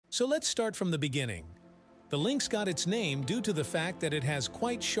So let's start from the beginning. The lynx got its name due to the fact that it has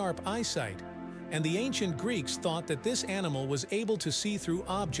quite sharp eyesight, and the ancient Greeks thought that this animal was able to see through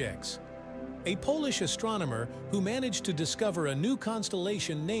objects. A Polish astronomer who managed to discover a new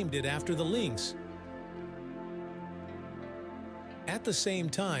constellation named it after the lynx. At the same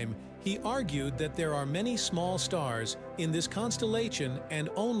time, he argued that there are many small stars in this constellation and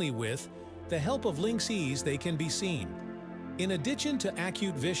only with the help of lynxes they can be seen. In addition to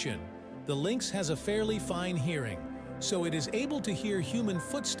acute vision, the lynx has a fairly fine hearing, so it is able to hear human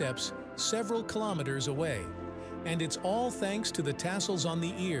footsteps several kilometers away. And it's all thanks to the tassels on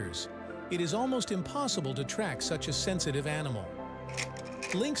the ears. It is almost impossible to track such a sensitive animal.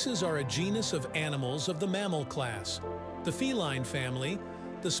 Lynxes are a genus of animals of the mammal class, the feline family,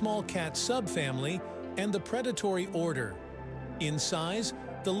 the small cat subfamily, and the predatory order. In size,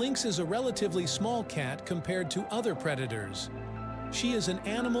 the lynx is a relatively small cat compared to other predators. She is an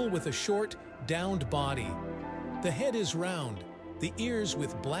animal with a short, downed body. The head is round, the ears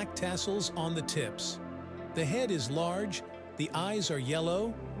with black tassels on the tips. The head is large, the eyes are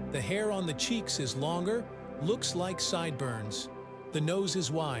yellow, the hair on the cheeks is longer, looks like sideburns. The nose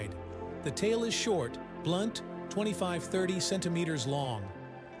is wide. The tail is short, blunt, 25–30 centimeters long.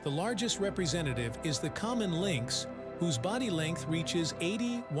 The largest representative is the common lynx, whose body length reaches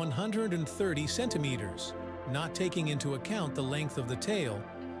 80–130 centimeters, not taking into account the length of the tail,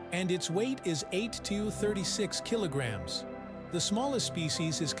 and its weight is 8 to 36 kilograms. The smallest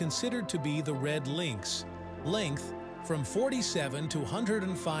species is considered to be the red lynx, length from 47 to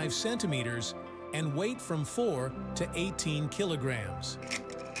 105 centimeters, and weight from 4 to 18 kilograms.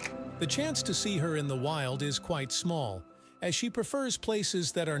 The chance to see her in the wild is quite small, as she prefers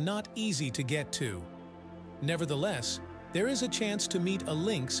places that are not easy to get to. Nevertheless, there is a chance to meet a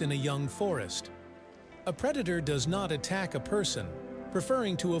lynx in a young forest. A predator does not attack a person,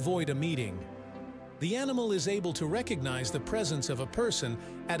 preferring to avoid a meeting. The animal is able to recognize the presence of a person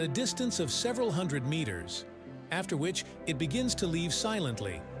at a distance of several hundred meters, after which it begins to leave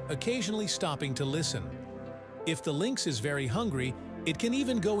silently, occasionally stopping to listen. If the lynx is very hungry, it can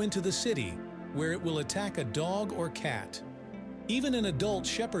even go into the city, where it will attack a dog or cat. Even an adult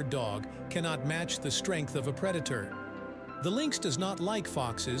shepherd dog cannot match the strength of a predator. The lynx does not like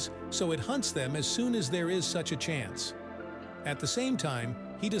foxes, so it hunts them as soon as there is such a chance. At the same time,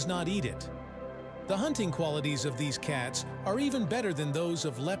 he does not eat it. The hunting qualities of these cats are even better than those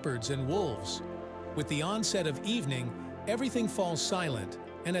of leopards and wolves. With the onset of evening, everything falls silent,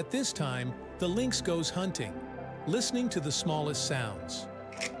 and at this time, the lynx goes hunting, listening to the smallest sounds.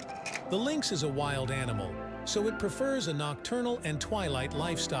 The lynx is a wild animal, so it prefers a nocturnal and twilight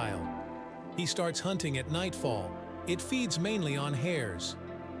lifestyle. He starts hunting at nightfall. It feeds mainly on hares.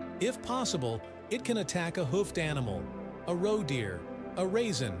 If possible, it can attack a hoofed animal, a roe deer, a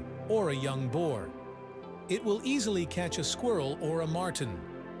raisin, or a young boar. It will easily catch a squirrel or a marten.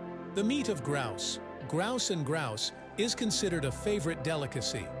 The meat of grouse and grouse, is considered a favorite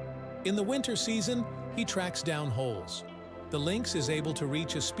delicacy. In the winter season, he tracks down holes. The lynx is able to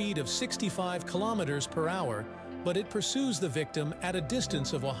reach a speed of 65 kilometers per hour, but it pursues the victim at a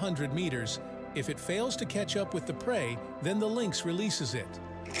distance of 100 meters. If it fails to catch up with the prey, then the lynx releases it.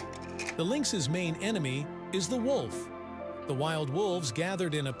 The lynx's main enemy is the wolf. The wild wolves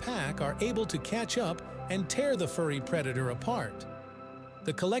gathered in a pack are able to catch up and tear the furry predator apart.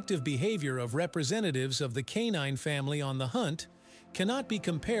 The collective behavior of representatives of the canine family on the hunt cannot be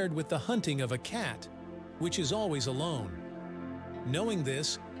compared with the hunting of a cat, which is always alone. Knowing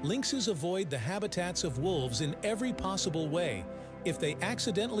this, lynxes avoid the habitats of wolves in every possible way. If they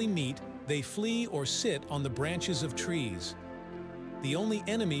accidentally meet, they flee or sit on the branches of trees. The only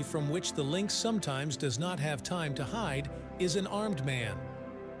enemy from which the lynx sometimes does not have time to hide is an armed man.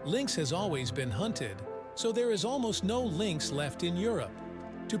 Lynx has always been hunted, so there is almost no lynx left in Europe.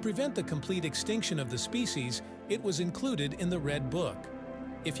 To prevent the complete extinction of the species, it was included in the Red Book.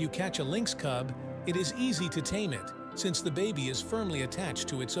 If you catch a lynx cub, it is easy to tame it, since the baby is firmly attached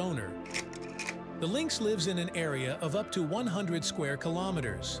to its owner. The lynx lives in an area of up to 100 square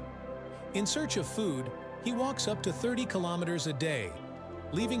kilometers. In search of food, he walks up to 30 kilometers a day,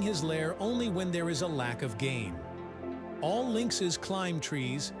 leaving his lair only when there is a lack of game. All lynxes climb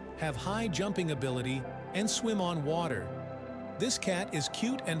trees, have high jumping ability, and swim on water. This cat is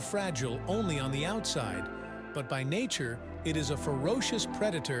cute and fragile only on the outside, but by nature, it is a ferocious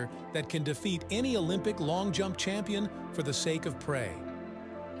predator that can defeat any Olympic long jump champion for the sake of prey.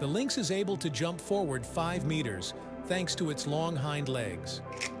 The lynx is able to jump forward 5 meters thanks to its long hind legs.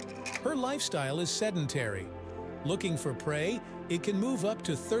 Her lifestyle is sedentary. Looking for prey, it can move up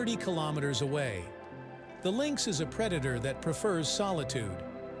to 30 kilometers away. The lynx is a predator that prefers solitude.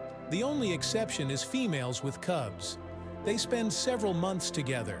 The only exception is females with cubs. They spend several months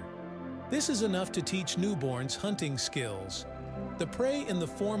together. This is enough to teach newborns hunting skills. The prey in the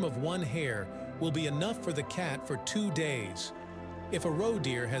form of one hare will be enough for the cat for 2 days. If a roe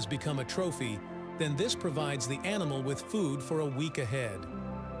deer has become a trophy, then this provides the animal with food for a week ahead.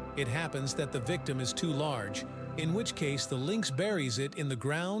 It happens that the victim is too large, in which case the lynx buries it in the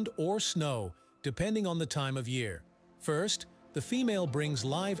ground or snow, depending on the time of year. First, the female brings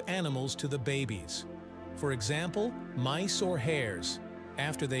live animals to the babies. For example, mice or hares.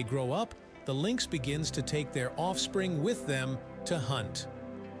 After they grow up, the lynx begins to take their offspring with them to hunt.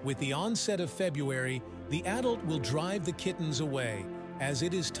 With the onset of February, the adult will drive the kittens away, as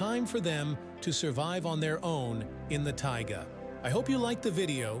it is time for them to survive on their own in the taiga. I hope you liked the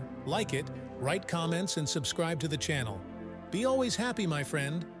video. Like it, write comments, and subscribe to the channel. Be always happy, my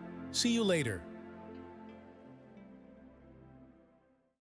friend. See you later.